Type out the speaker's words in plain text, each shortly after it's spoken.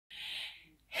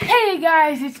Hey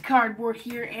guys, it's Cardboard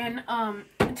here, and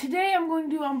today I'm going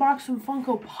to unbox some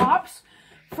Funko Pops.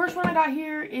 First one I got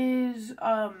here is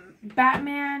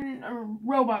Batman, or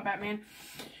Robot Batman,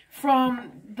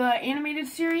 from the animated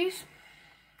series.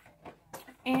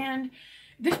 And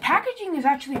this packaging is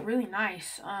actually really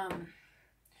nice.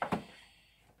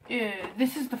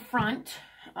 This is the front.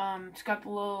 It's got the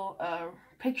little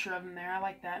picture of him there. I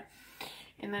like that.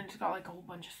 And then it's got like a whole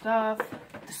bunch of stuff.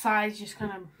 The sides just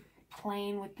kind of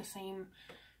plain with the same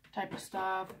type of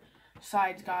stuff.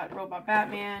 Sides got Robot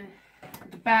Batman.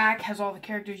 The back has all the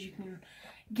characters you can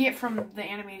get from the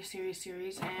animated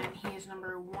series, and he is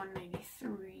number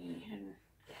 193. And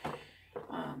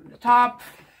the top,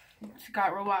 it's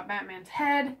got Robot Batman's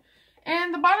head,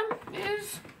 and the bottom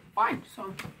is fine.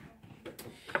 So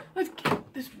let's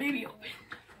get this baby open.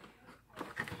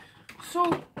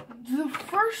 So the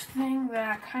first thing that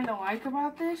I kind of like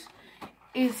about this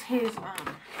is his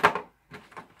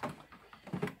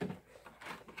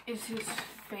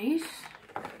face.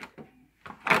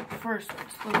 First,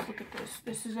 let's look at this.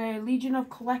 This is a Legion of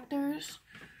Collectors.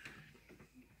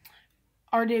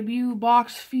 Our debut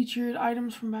box featured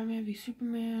items from Batman v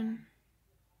Superman.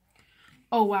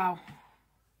 Oh wow.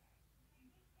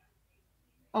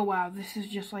 Oh wow, this is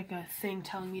just like a thing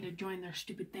telling me to join their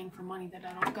stupid thing for money that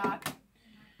I don't got.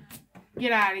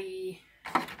 Get out of here.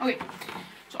 Okay,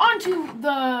 so on to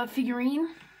the figurine.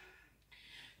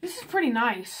 This is pretty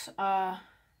nice.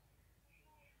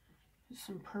 There's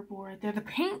some purple right there. The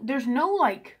paint, there's no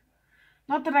like,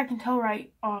 not that I can tell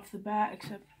right off the bat,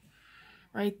 except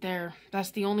right there.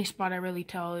 That's the only spot I really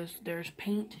tell is there's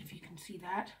paint, if you can see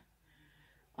that.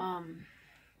 I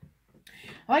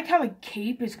like how the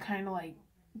cape is kind of like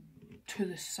to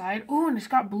the side. Oh, and it's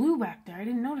got blue back there. I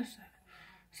didn't notice that.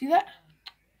 See that?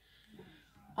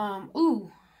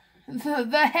 Ooh.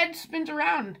 The head spins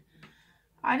around.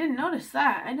 I didn't notice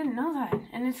that. I didn't know that.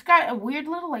 And it's got a weird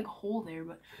little like hole there,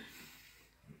 but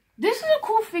this is a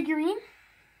cool figurine.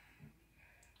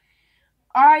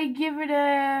 I give it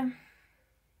a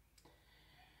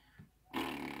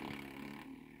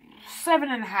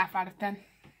 7.5 out of 10.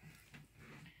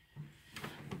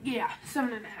 Yeah,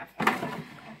 7.5 out of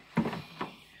 10.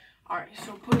 Alright,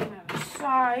 so putting that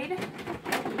aside,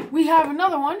 we have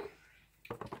another one.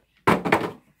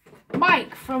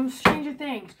 Mike from Stranger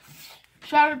Things.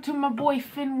 Shout out to my boy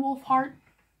Finn Wolfhard.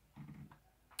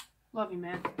 Love you,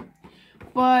 man.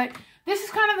 But this is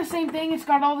kind of the same thing. It's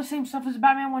got all the same stuff as the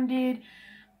Batman one did.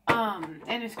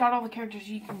 And it's got all the characters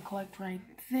you can collect right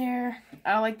there.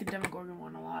 I like the Demogorgon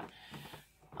one a lot.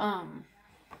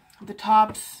 The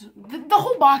tops, the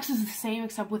whole box is the same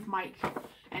except with Mike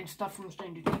and stuff from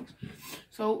Stranger Things.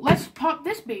 So let's pop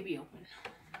this baby open.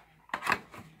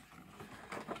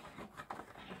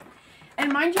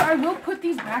 And mind you, I will put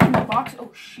these back in the box.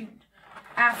 Oh shoot!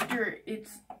 After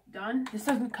it's done, this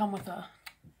doesn't come with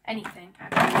anything.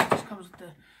 Actually, it just comes with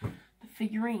the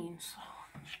figurines.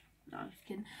 No, I'm just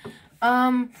kidding.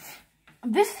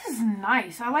 This is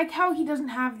nice. I like how he doesn't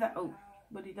have that. Oh,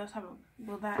 but he does have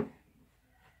that.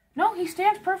 No, he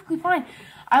stands perfectly fine.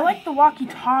 I like the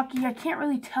walkie-talkie. I can't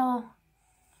really tell.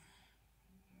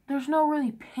 There's no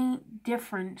really paint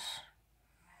difference.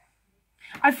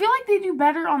 I feel like they do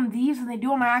better on these than they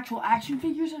do on my actual action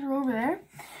figures that are over there.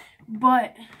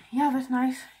 But, yeah, that's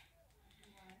nice.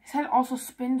 His head also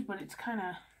spins, but it's kind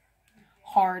of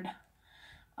hard.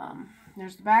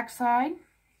 There's the back side,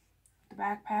 the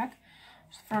backpack.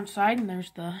 There's the front side, and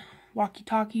there's the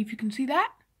walkie-talkie, if you can see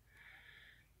that.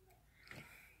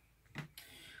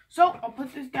 So, I'll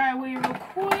put this guy away real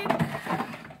quick.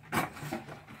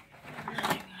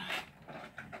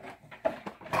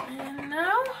 And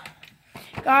now,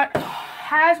 got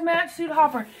Hazmat Suit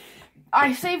Hopper.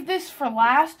 I saved this for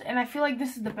last, and I feel like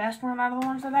this is the best one out of the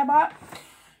ones that I bought.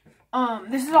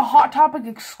 This is a Hot Topic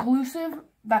exclusive.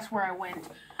 That's where I went.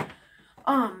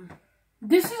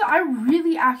 I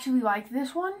really actually like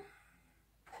this one.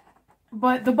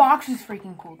 But the box is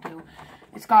freaking cool, too.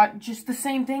 It's got just the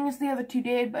same thing as the other two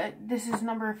did, but this is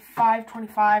number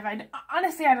 525.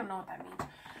 Honestly, I don't know what that means.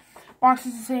 Box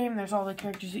is the same. There's all the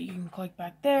characters that you can collect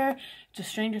back there. It's a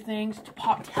Stranger Things. It's a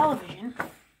Pop Television.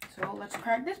 So let's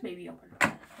crack this baby open.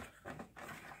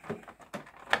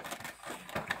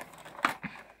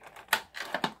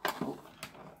 Oh,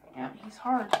 yeah, he's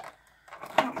hard.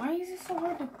 Why is it so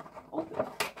hard to open?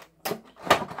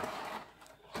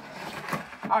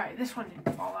 Alright, this one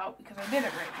didn't fall out because I did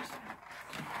it right this time.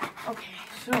 Okay,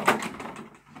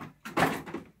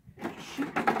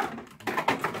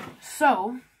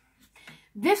 so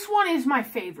this one is my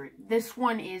favorite. This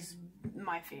one is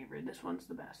my favorite. This one's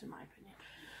the best in my opinion.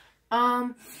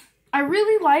 I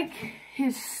really like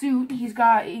his suit. He's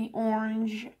got a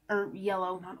orange, or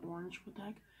yellow, not orange, what the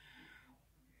heck.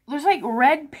 There's like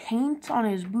red paint on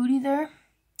his booty there.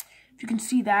 If you can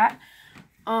see that.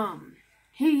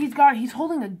 He's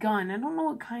holding a gun. I don't know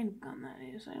what kind of gun that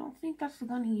is. I don't think that's the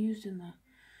gun he used in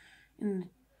the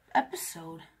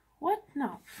episode. What?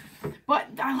 No. But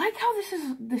I like how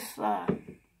this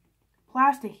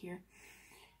plastic here.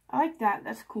 I like that.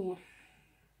 That's cool.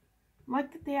 I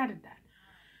like that they added that.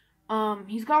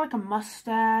 He's got like a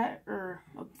mustache or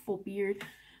a full beard.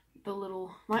 The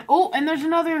little line. Oh, and there's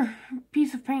another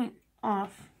piece of paint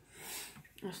off.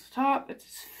 That's the top. That's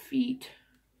his feet.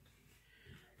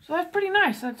 So that's pretty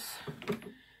nice. That's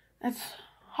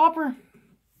Hopper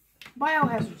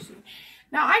biohazard suit.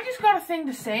 Now I just got a thing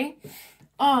to say.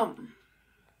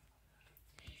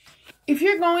 If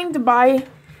you're going to buy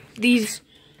these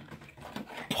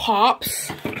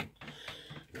pops,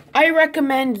 I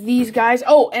recommend these guys.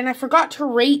 Oh, and I forgot to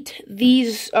rate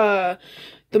these, the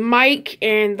Mike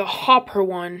and the Hopper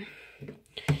one.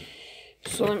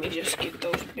 So let me just get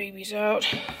those babies out.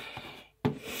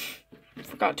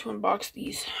 Forgot to unbox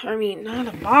these. I mean, not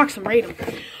unbox them, rate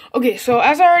them. Okay, so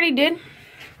as I already did,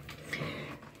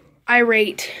 I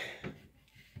rate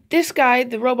this guy,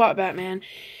 the Robot Batman.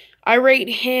 I rate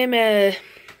him a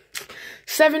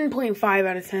 7.5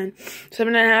 out of 10.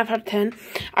 7.5 out of 10.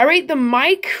 I rate the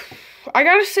Mike, I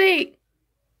gotta say,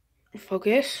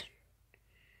 focus.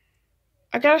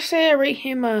 I gotta say I rate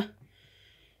him a,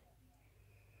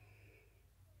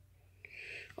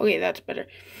 okay, that's better.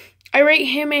 I rate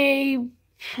him a,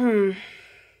 I'm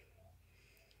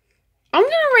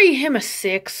gonna rate him a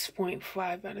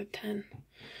 6.5 out of 10.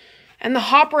 And the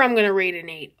Hopper, I'm gonna rate an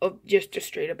 8. Oh, just a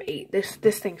straight up 8.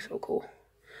 This thing's so cool.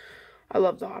 I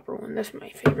love the Hopper one. That's my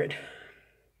favorite.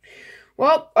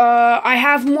 Well, I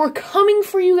have more coming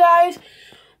for you guys,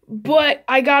 but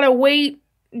I gotta wait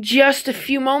just a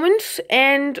few moments,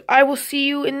 and I will see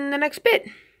you in the next bit.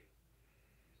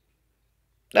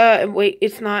 Wait,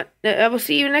 it's not. I will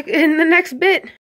see you in the next bit.